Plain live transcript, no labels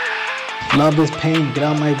Love is pain, get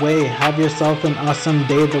out my way. Have yourself an awesome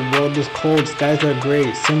day. The world is cold, skies are gray.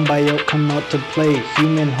 Symbiote come out to play.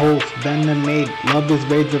 Human host, venomate. Love is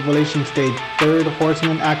rage, revelation stage. Third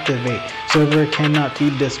horseman activate. Server cannot be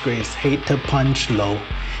disgraced. Hate to punch low,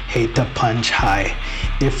 hate to punch high.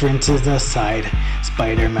 Differences aside,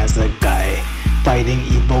 Spider-Man's the guy. Fighting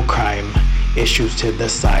evil crime, issues to the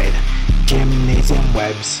side. Gymnasium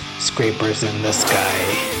webs, scrapers in the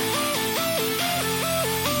sky.